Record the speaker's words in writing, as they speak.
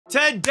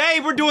Today,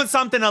 we're doing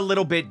something a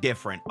little bit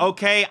different,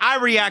 okay? I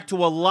react to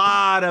a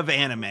lot of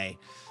anime.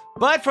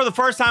 But for the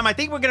first time, I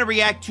think we're going to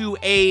react to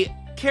a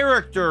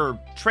character,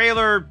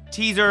 trailer,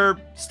 teaser,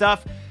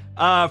 stuff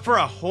for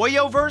a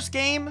Hoyoverse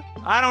game.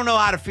 I don't know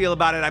how to feel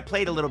about it. I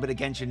played a little bit of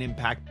Genshin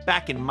Impact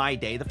back in my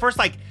day. The first,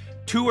 like,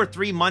 2 or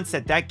 3 months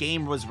that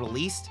game was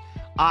released,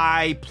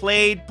 I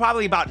played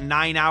probably about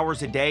 9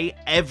 hours a day,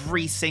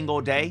 every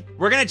single day.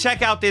 We're going to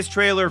check out this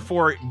trailer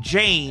for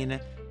Jane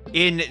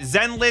in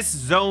Zenless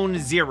Zone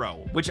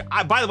Zero, which,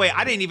 by the way,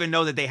 I didn't even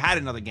know that they had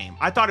another game.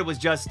 I thought it was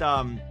just,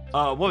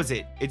 what was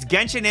it? It's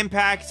Genshin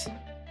Impact,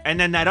 and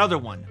then that other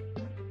one,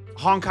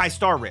 Honkai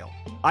Star Rail.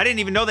 I didn't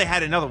even know they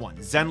had another one,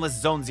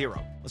 Zenless Zone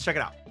Zero. Let's check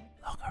it out.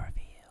 Logo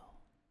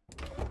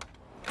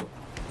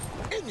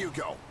reveal. In you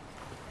go.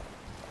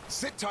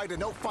 Sit tight and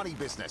no funny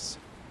business.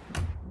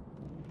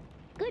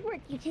 Good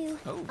work, you two.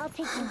 Oh. I'll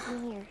take you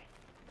from here.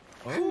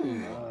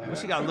 Oh,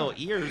 she got little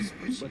ears.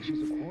 But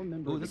she's a core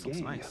member Ooh, of this the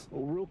looks gang. nice. A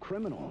real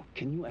criminal.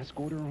 Can you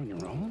escort her on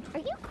your own? Are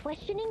you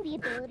questioning the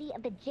ability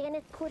of the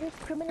Janus Quarters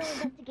Criminal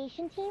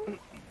Investigation Team?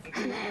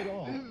 Not at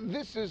all.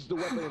 This is the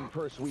weapon and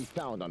purse we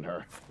found on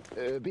her.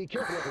 Be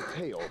careful of her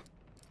tail.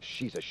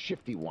 She's a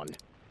shifty one.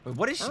 Wait,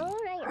 what is she? All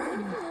right,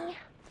 leave it to me.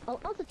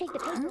 I'll also take the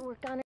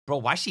paperwork on her. Bro,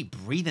 why is she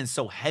breathing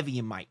so heavy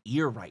in my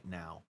ear right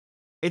now?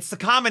 It's the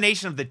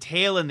combination of the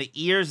tail and the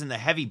ears and the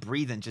heavy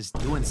breathing just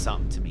doing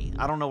something to me.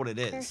 I don't know what it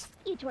is.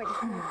 You toward the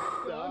corner.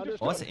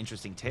 Oh, that's an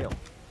interesting tail.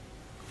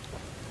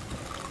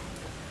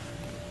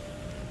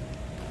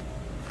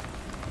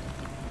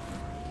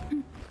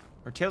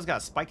 Her tail's got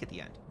a spike at the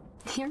end.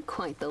 You're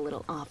quite the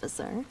little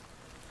officer.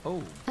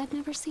 Oh. I've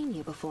never seen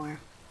you before.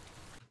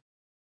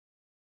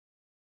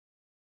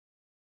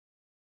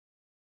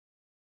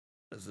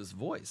 What is this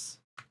voice?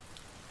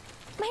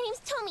 My name's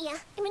Tomiya.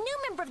 I'm a new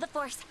member of the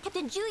Force.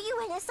 Captain Ju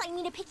Yuen assigned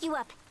me to pick you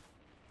up.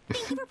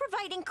 Thank you for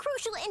providing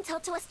crucial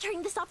intel to us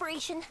during this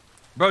operation.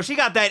 Bro, she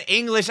got that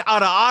English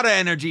outta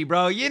energy,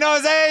 bro. You know what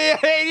I'm saying?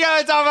 You know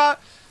what I'm talking about?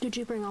 Did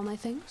you bring all my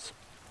things?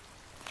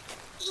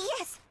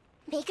 Yes.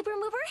 Makeup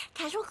remover,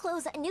 casual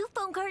clothes, a new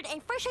phone card,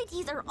 and fresh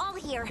IDs are all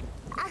here.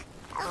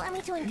 Allow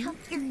me to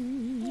uncuff your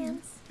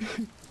hands.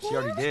 She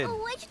already did.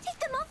 Why'd you take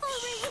them off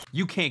already?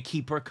 You can't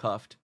keep her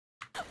cuffed.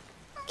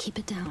 Keep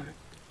it down.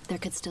 There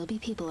could still be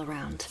people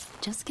around.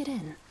 Just get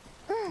in.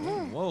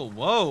 Whoa,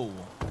 whoa.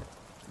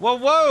 Whoa,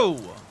 whoa.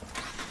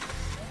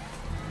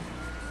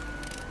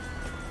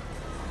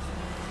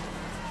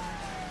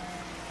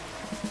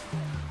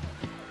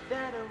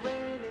 That a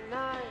rainy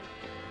night,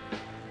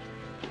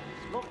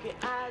 smoky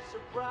eyes so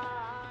bright,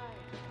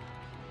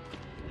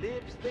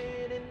 lips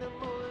thin in the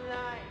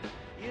moonlight,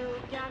 you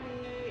got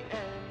me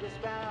and your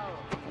spell.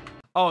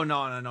 Oh,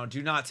 no.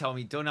 Do not tell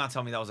me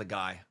that was a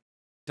guy.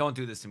 Don't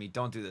do this to me.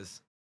 Don't do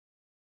this.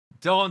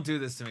 Don't do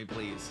this to me,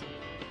 please.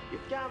 You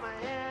got my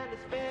hand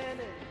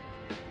spinning,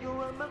 you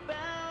were my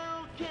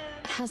falcon.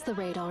 Has the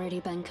raid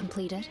already been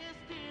completed?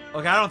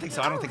 Okay, I don't think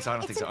so. I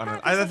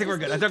think we're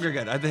good. I think we're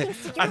good. I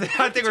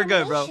think we're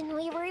good, bro.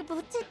 We were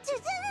able to...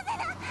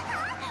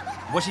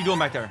 What's she doing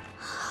back there?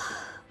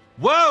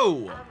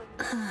 Whoa!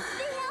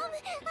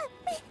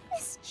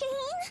 Miss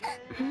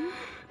Jane?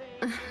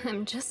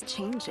 I'm just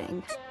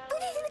changing.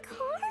 Put it in the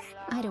car?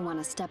 I don't want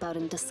to step out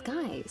in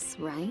disguise,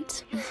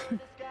 right?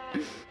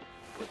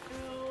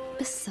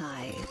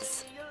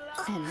 Besides,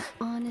 an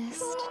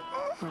honest,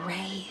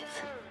 brave,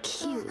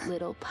 cute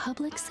little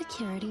public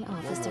security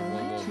officer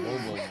like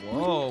you.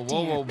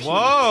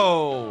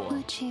 Whoa.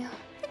 Would you?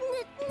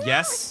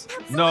 Yes.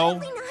 No, No.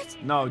 absolutely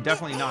not. No,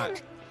 definitely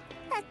not.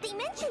 They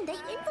mentioned they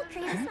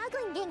infiltrated a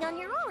smuggling gang on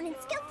your own and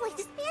skillfully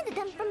disbanded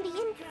them from the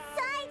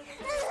inside.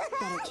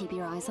 Better keep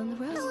your eyes on the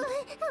road.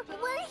 What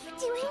are you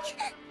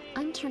doing?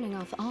 I'm turning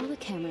off all the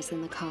cameras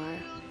in the car,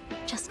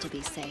 just to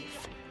be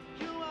safe.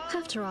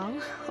 After all,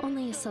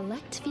 only a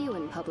select few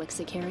in public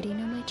security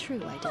know my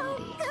true identity.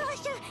 Oh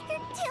gosh, your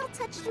tail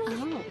touched me.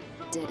 Oh,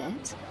 did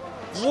it?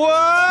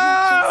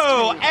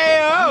 Whoa!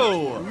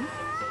 Ayo!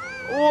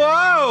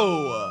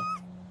 Whoa!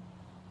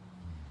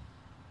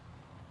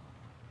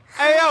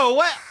 Ayo,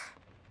 what?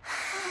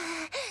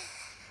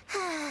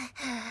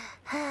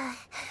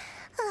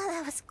 Oh,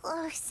 that was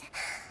close.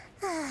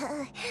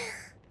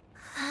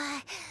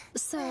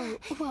 So,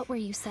 what were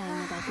you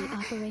saying about the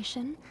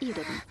operation? You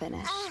didn't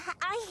finish.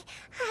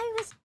 I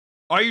was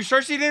Are you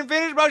sure she didn't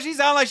finish, bro? She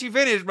sounded like she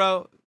finished,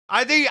 bro.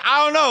 I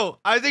don't know.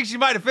 I think she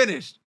might have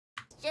finished.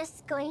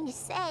 just going to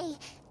say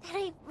that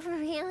I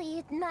really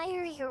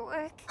admire your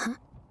work. Huh?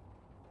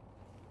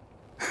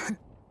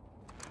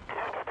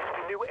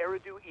 New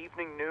Eridu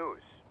Evening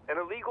News. An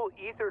illegal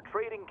ether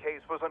trading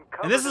case was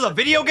uncovered. And this is a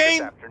video game?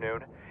 This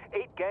afternoon.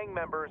 8 gang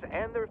members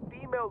and their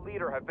female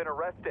leader have been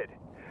arrested.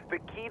 The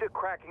key to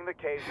cracking the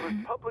case was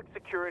Public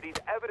Security's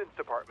Evidence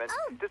Department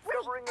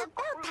discovering a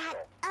crucial...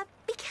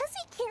 Because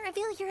we can't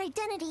reveal your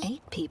identity.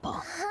 8 people.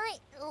 Hi,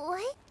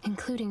 what?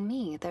 Including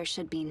me, there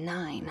should be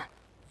 9.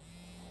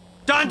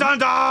 Dun dun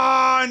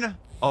dun!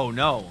 Oh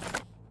no.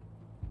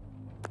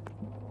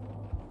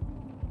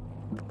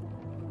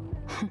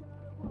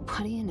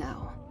 What do you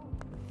know?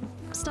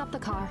 Stop the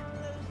car.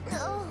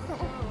 Oh.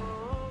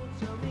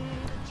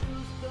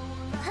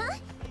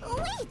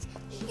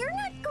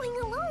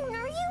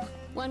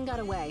 One got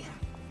away.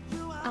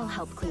 I'll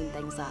help clean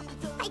things up.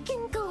 I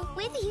can go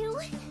with you.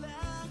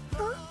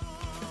 Huh?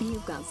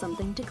 You've got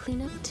something to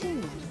clean up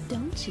too,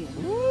 don't you?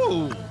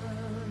 Ooh.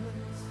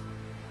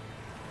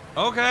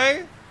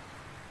 Okay.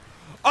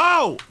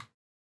 Oh!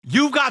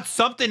 You've got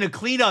something to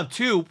clean up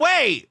too.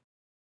 Wait!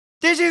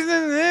 This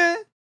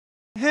is...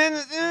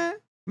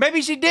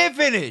 Maybe she did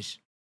finish.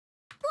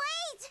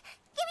 Wait!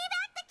 Give me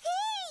back the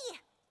key!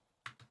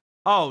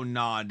 Oh,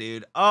 nah,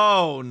 dude.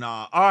 Oh,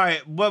 nah. All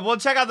right, we'll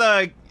check out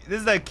the...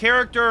 This is the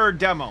character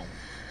demo.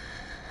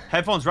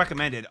 Headphones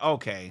recommended.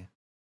 Okay.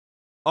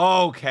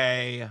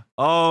 Okay.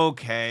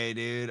 Okay,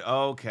 dude.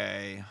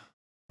 Okay.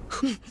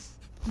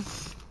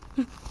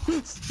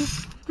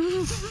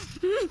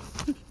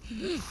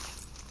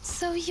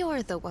 So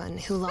you're the one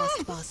who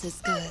lost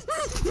Boss's goods.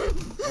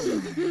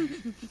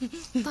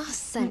 Boss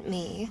sent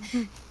me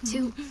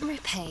to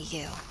repay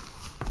you.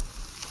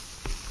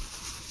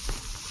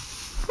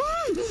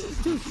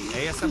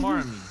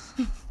 ASMR on me.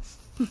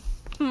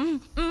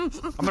 I'm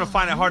gonna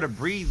find it hard to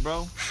breathe,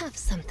 bro. Have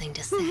something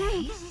to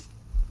say.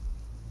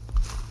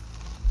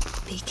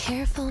 Be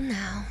careful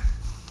now.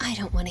 I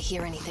don't want to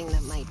hear anything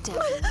that might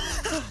damage.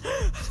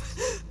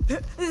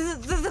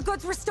 The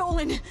goods were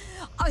stolen.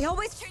 I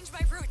always change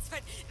my routes,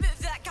 but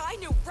that guy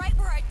knew right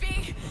where I'd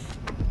be.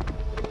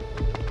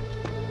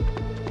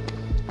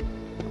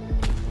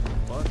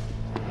 What?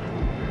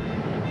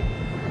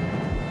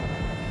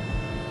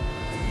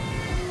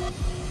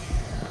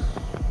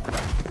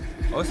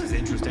 Oh, this is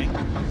interesting.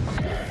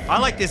 I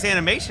like this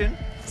animation.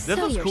 This So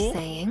looks you're cool.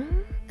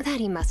 saying that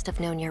he must have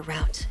known your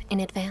route in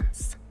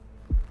advance?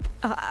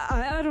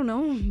 I don't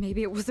know.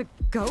 Maybe it was a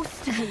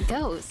ghost. A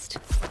ghost?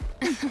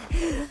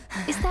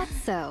 Is that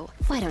so?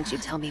 Why don't you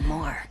tell me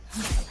more?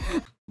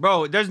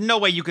 Bro, there's no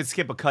way you could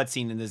skip a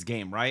cutscene in this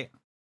game, right?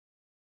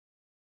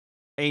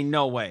 Ain't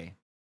no way.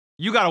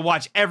 You gotta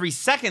watch every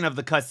second of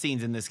the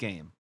cutscenes in this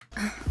game.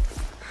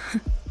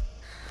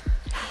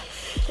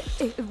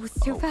 It was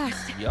too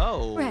fast.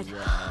 Yo. Red.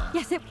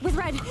 Yes, it was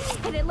red.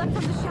 And it leapt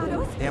from the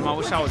shadows. Damn, I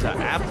wish I was an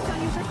apple.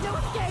 There's no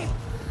escape.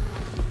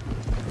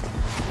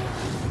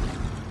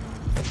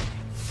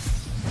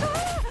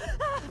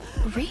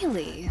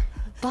 Really?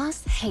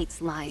 Boss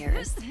hates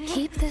liars.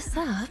 Keep this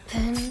up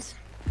and...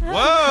 Whoa!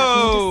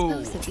 I'll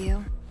dispose of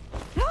you.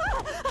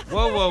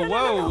 Whoa, whoa, whoa,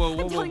 whoa,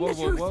 whoa, I'm telling whoa,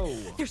 the whoa, truth.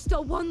 whoa. There's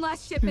still one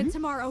last shipment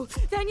tomorrow.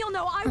 Then you'll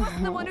know I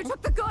wasn't the one who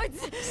took the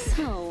goods.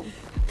 So,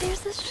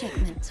 there's a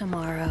shipment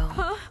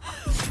tomorrow.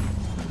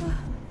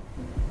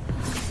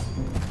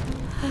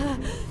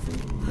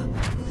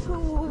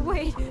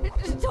 Wait,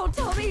 don't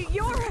tell me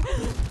you're...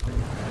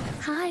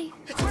 Hi.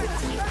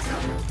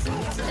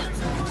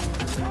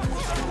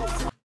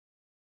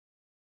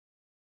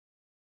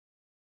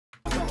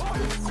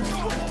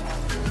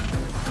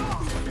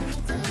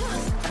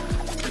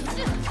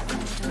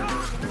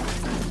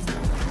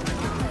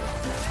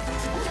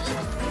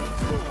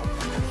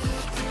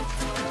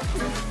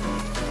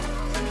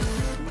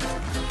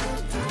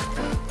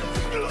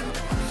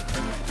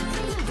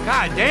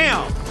 God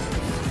damn.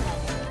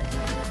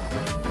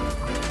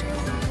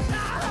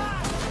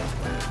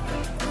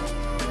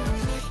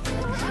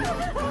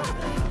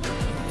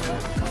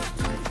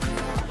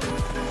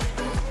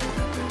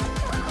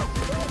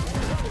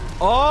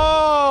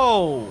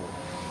 Oh!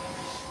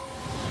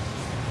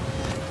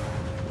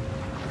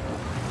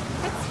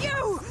 It's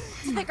you!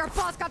 To think our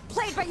boss got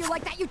played by you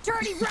like that, you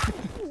dirty rat!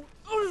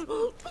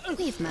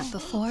 We've met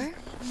before.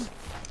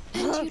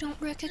 And you don't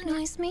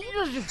recognize me?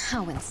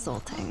 How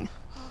insulting.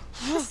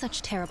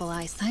 Such terrible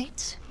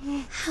eyesight.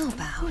 How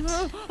about...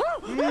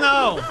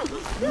 No!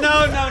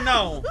 No, no,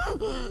 no!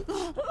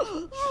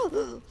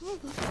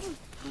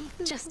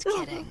 Just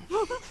kidding.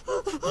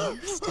 You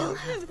still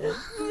have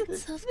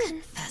lots of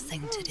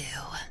confessing to do.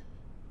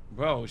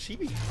 Bro, she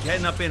be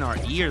getting up in our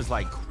ears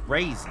like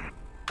crazy.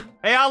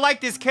 Hey, I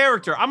like this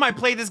character. I might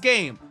play this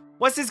game.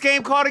 What's this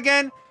game called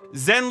again?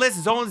 Zenless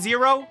Zone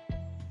Zero?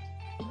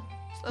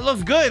 It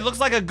looks good. It looks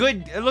like a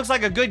good game. It looks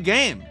like a good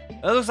game.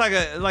 But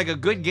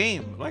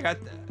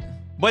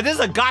this is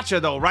a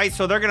gacha though, right?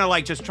 So they're gonna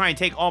like just try and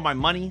take all my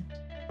money.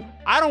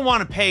 I don't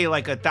want to pay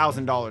like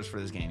 $1,000 for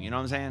this game. You know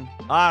what I'm saying?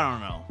 I don't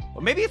know.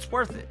 But maybe it's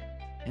worth it.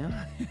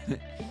 Yeah.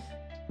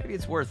 Maybe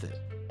it's worth it.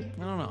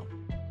 I don't know.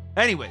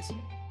 Anyways.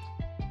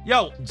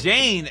 Yo,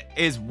 Jane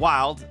is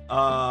wild.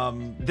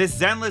 This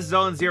Zenless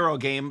Zone Zero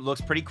game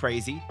looks pretty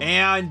crazy.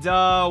 And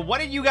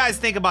what did you guys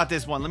think about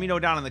this one? Let me know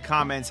down in the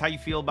comments how you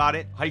feel about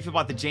it. How you feel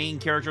about the Jane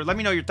character. Let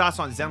me know your thoughts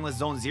on Zenless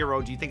Zone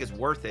Zero. Do you think it's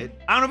worth it?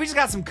 I don't know, we just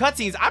got some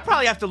cutscenes. I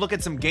probably have to look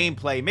at some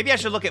gameplay. Maybe I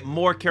should look at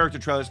more character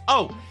trailers.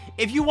 Oh,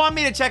 if you want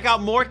me to check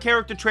out more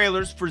character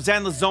trailers for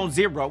Zenless Zone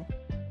Zero,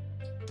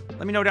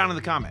 let me know down in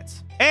the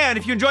comments. And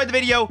if you enjoyed the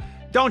video,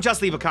 don't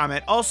just leave a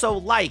comment. Also,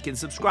 like and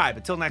subscribe.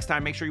 Until next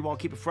time, make sure you all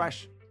keep it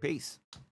fresh. Peace.